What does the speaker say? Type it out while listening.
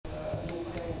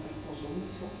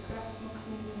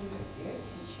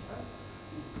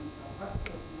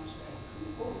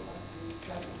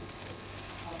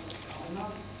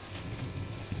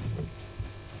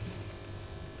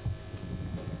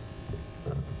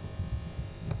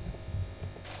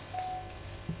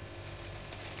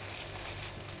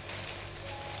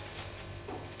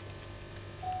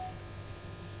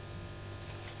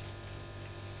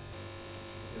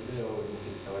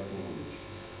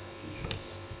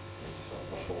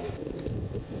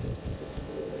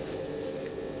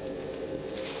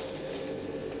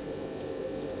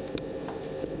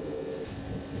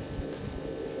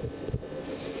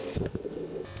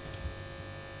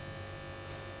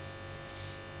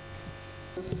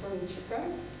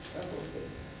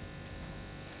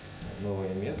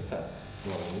Новое место.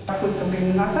 Какое-то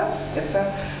время назад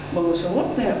это было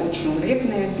животное очень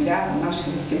вредное для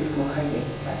нашего сельского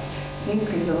хозяйства. С ним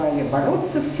призывали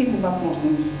бороться всеми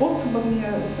возможными способами,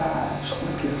 за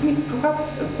шкурки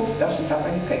хомяков даже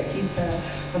давали какие-то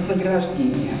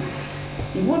вознаграждения.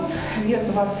 И вот лет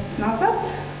 20 назад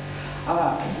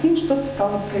с ним что-то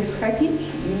стало происходить,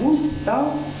 и он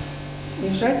стал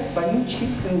снижать свою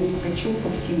численность, причем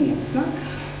повсеместно.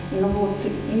 Вот.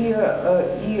 И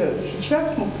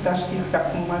сейчас мы подошли к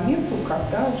такому моменту,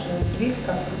 когда уже зверь,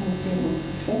 которому требуется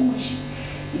помощь,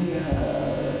 и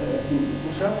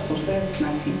уже обсуждают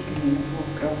носители этого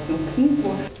в Красную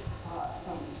книгу.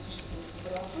 Там существует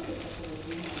лаборатория, которая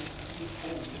занимается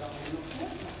грибком довольно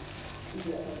плотно, и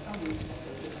там есть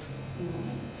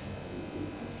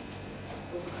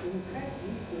такой хомяка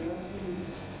здесь ни разу не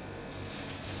видно.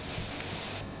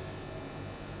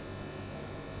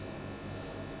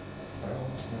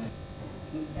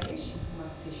 Настоящие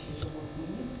зимоспящие животные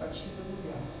нет, почти до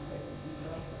нуля, кстати,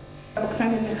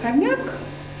 обыкновенный хомяк,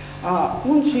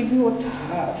 он живет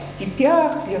в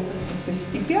степях,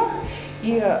 лесостепях,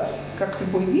 и, как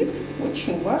любой вид,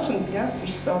 очень важен для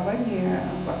существования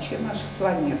вообще нашей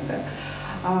планеты.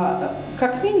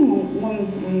 Как минимум,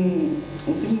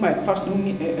 он занимает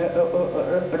важную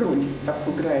роль,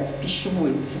 такую играет в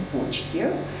пищевой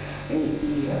цепочке.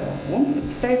 И он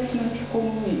питается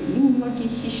насекомыми, и многие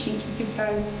хищники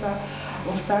питаются.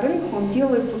 Во-вторых, он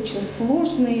делает очень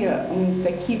сложные,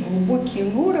 такие глубокие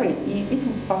норы, и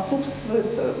этим способствует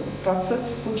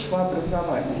процессу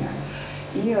почвообразования.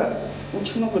 И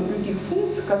очень много других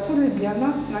функций, которые для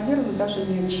нас, наверное, даже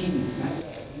не очевидны.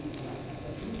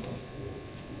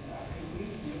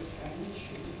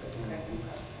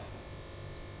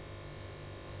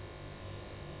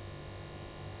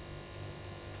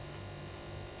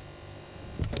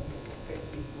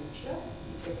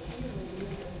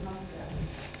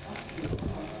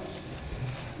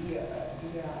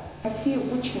 Россия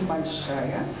очень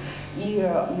большая, и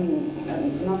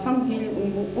на самом деле у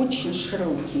него очень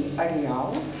широкий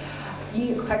ареал.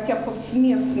 И хотя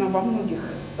повсеместно во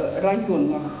многих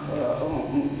районах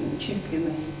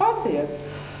численность падает,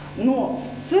 но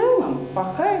в целом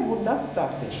пока его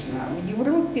достаточно. В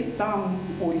Европе там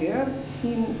более с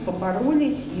ним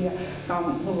поборолись, и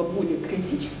там была более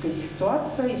критическая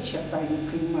ситуация, и сейчас они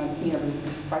принимают меры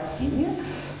для спасения.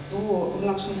 То в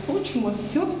нашем случае мы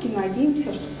все-таки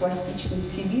надеемся, что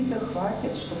пластичности вида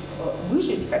хватит, чтобы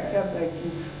выжить, хотя за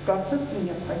этим процессом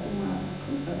необходимо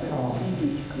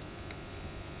следить.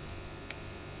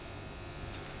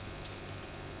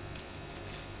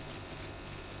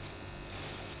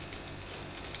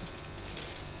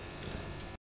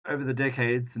 Over the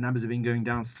decades, the numbers have been going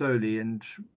down slowly, and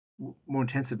more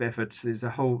intensive effort. There's a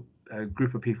whole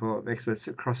group of people, of experts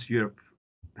across Europe,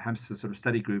 the hamster sort of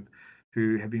study group,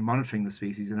 who have been monitoring the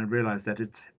species and have realized that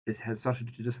it has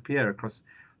started to disappear across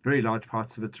very large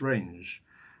parts of its range.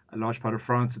 A large part of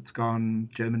France, it's gone.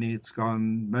 Germany, it's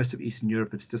gone. Most of Eastern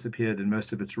Europe, it's disappeared in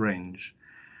most of its range.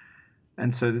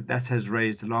 And so that has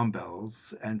raised alarm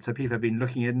bells. And so people have been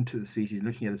looking into the species,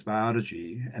 looking at its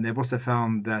biology. And they've also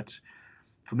found that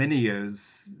for many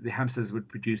years, the hamsters would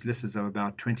produce litters of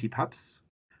about 20 pups.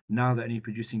 Now they're only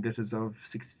producing litters of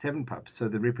 67 pups. So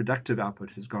the reproductive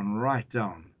output has gone right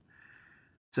down.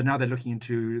 So now they're looking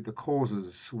into the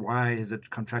causes. Why has it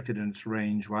contracted in its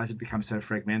range? Why has it become so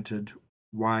fragmented?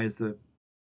 Why has the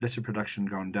litter production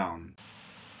gone down?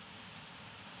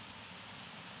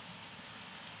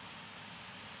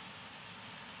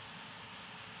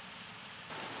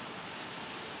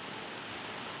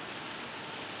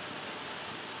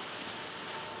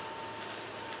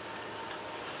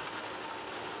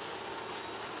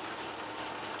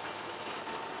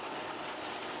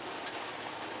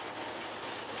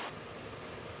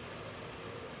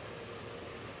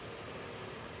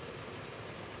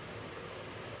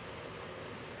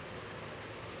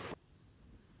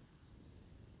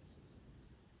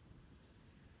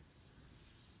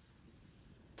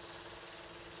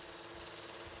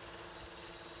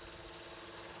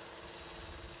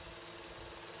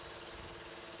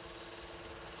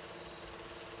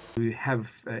 We have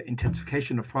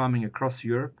intensification of farming across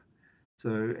Europe,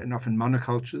 and often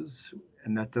monocultures,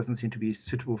 and that doesn't seem to be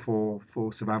suitable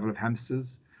for survival of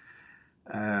hamsters.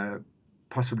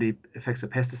 Possibly effects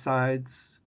of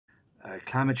pesticides,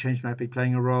 climate change might be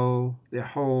playing a role. There are a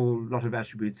whole lot of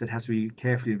attributes that has to be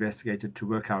carefully investigated to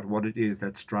work out what it is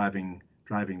that's driving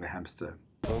the hamster.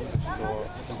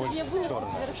 Что больше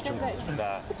черное, чем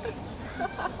да.